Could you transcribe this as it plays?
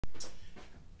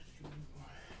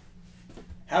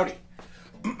Howdy.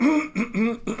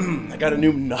 I got a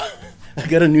new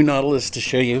Nautilus to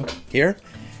show you here,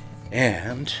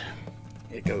 and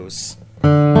it goes.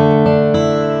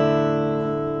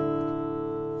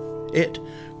 It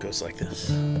goes like this.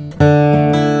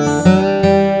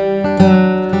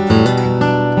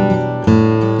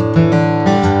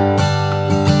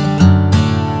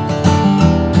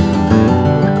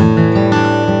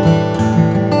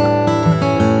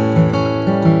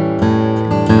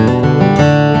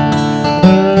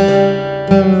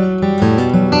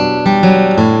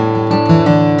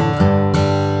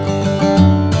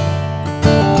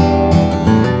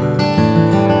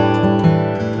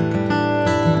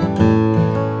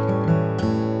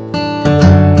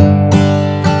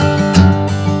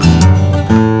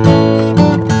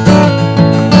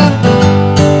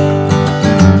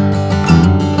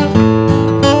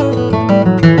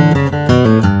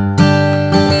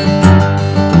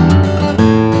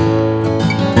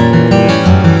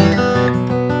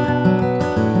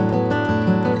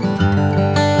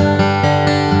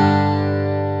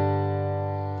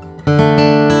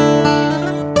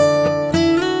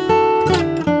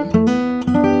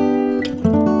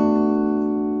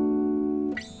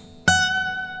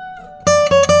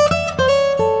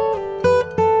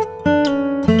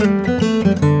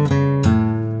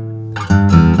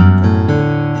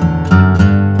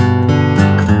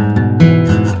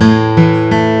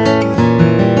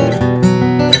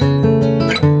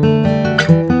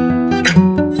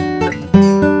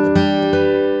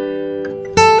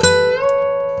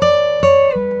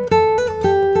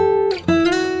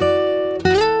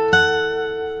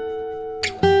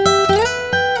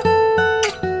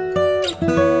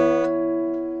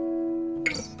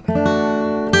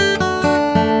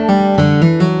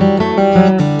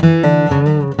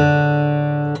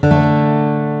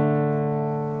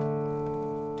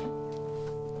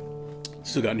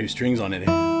 Still got new strings on it.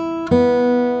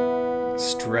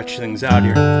 Stretch things out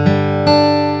here.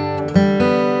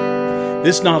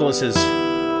 This Nautilus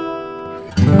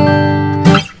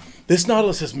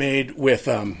is made with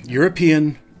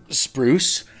European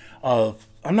spruce. I'm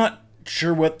not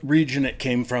sure what region it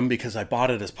came from because I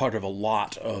bought it as part of a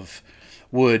lot of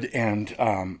wood, and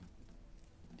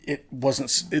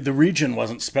the region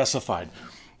wasn't specified.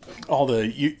 All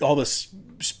the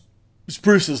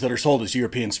spruces that are sold as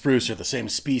European spruce are the same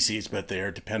species, but they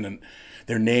are dependent.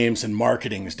 Their names and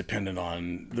marketing is dependent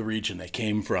on the region they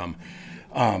came from.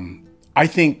 I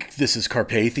think this is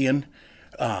Carpathian,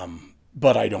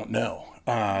 but I don't know.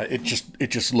 It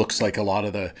just looks like a lot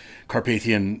of the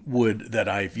Carpathian wood that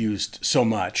I've used so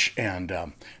much, and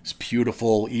it's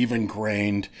beautiful, even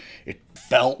grained. It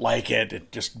felt like it.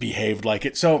 It just behaved like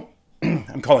it. So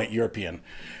I'm calling it European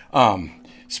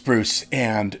spruce,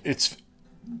 and it's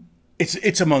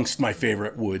amongst my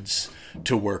favorite woods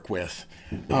to work with.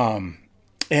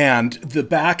 And the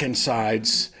back and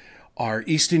sides are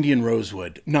East Indian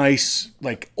rosewood. Nice,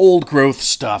 like old growth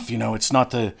stuff. You know, it's not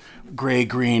the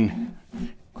gray-green,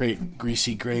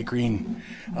 greasy gray-green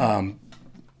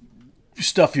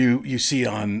stuff you see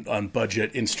on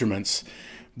budget instruments.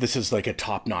 This is like a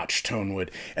top-notch tone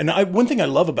wood. And one thing I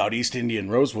love about East Indian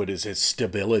rosewood is its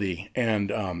stability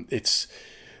and its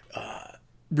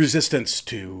resistance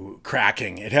to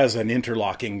cracking. It has an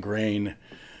interlocking grain,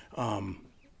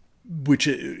 which,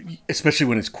 especially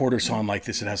when it's quarter sawn like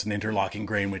this, it has an interlocking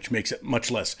grain, which makes it much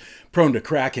less prone to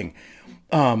cracking.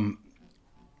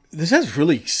 This has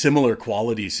really similar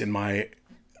qualities, in my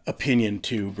opinion,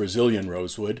 to Brazilian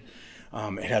rosewood.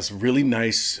 It has really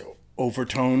nice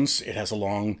overtones. It has a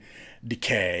long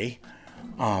decay,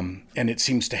 and it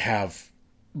seems to have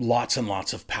lots and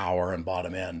lots of power and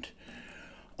bottom end.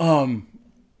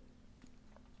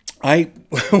 I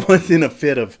was in a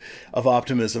fit of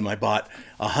optimism. I bought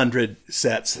 100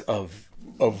 sets of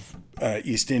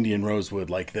East Indian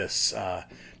rosewood like this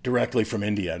directly from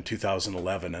India in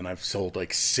 2011, and I've sold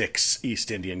like 6 East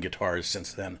Indian guitars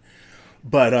since then.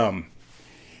 But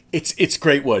it's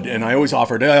great wood, and I always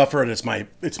offer it. I offer it as my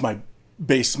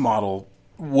base model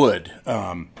wood,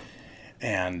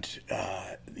 and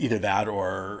either that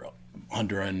or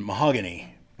Honduran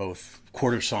mahogany, both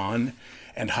quarter sawn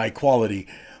and high quality.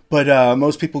 But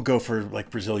most people go for like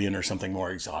Brazilian or something more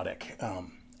exotic.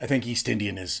 I think East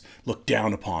Indian is looked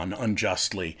down upon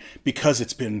unjustly because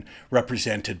it's been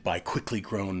represented by quickly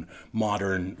grown,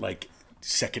 modern, like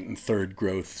second and third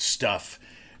growth stuff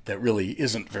that really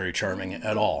isn't very charming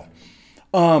at all.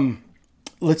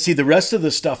 Let's see, the rest of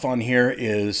the stuff on here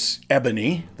is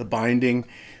ebony, the binding,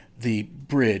 the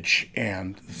bridge,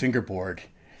 and the fingerboard,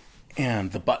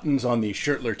 and the buttons on the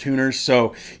Shirtler tuners.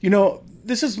 So, you know,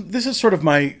 this is sort of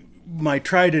my my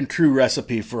tried and true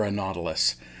recipe for a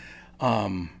Nautilus.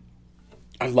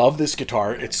 I love this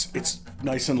guitar. It's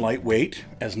nice and lightweight,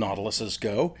 as Nautiluses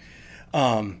go,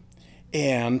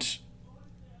 and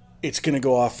it's going to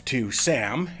go off to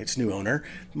Sam, its new owner.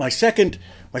 My second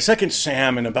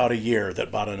Sam in about a year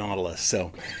that bought a Nautilus.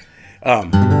 So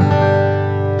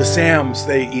the Sams,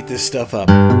 they eat this stuff up.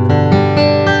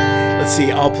 Let's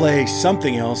see. I'll play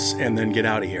something else and then get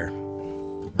out of here.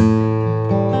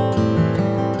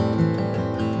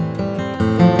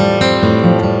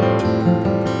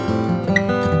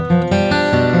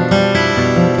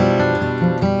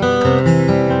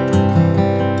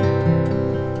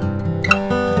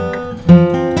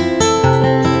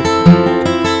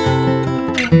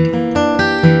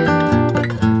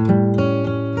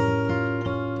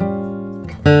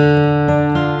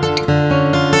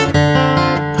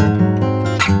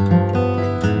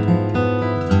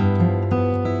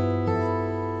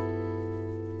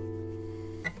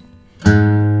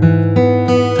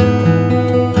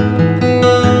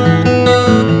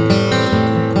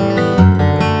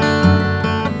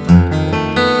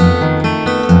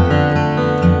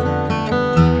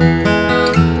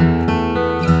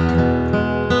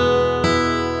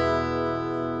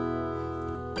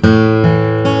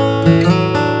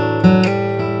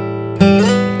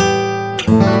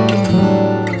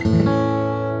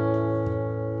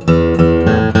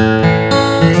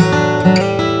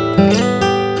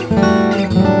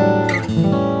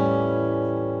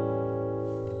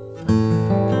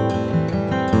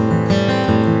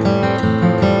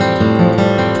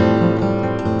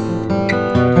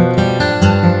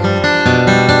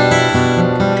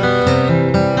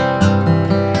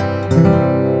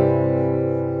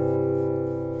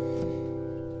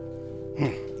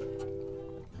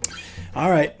 All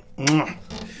right.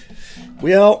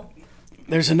 Well,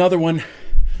 there's another one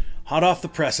hot off the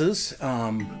presses.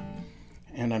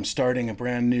 And I'm starting a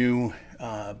brand new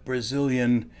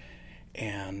Brazilian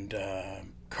and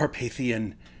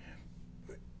Carpathian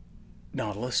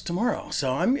Nautilus tomorrow.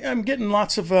 So I'm getting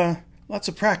lots of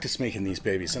practice making these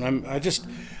babies, and I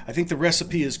think the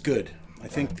recipe is good. I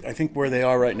think where they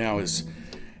are right now is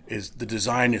the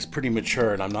design is pretty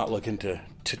mature, and I'm not looking to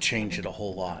change it a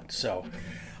whole lot. So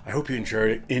I hope you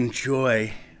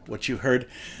enjoy what you heard,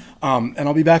 and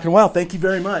I'll be back in a while. Thank you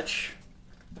very much,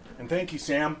 and thank you,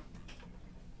 Sam.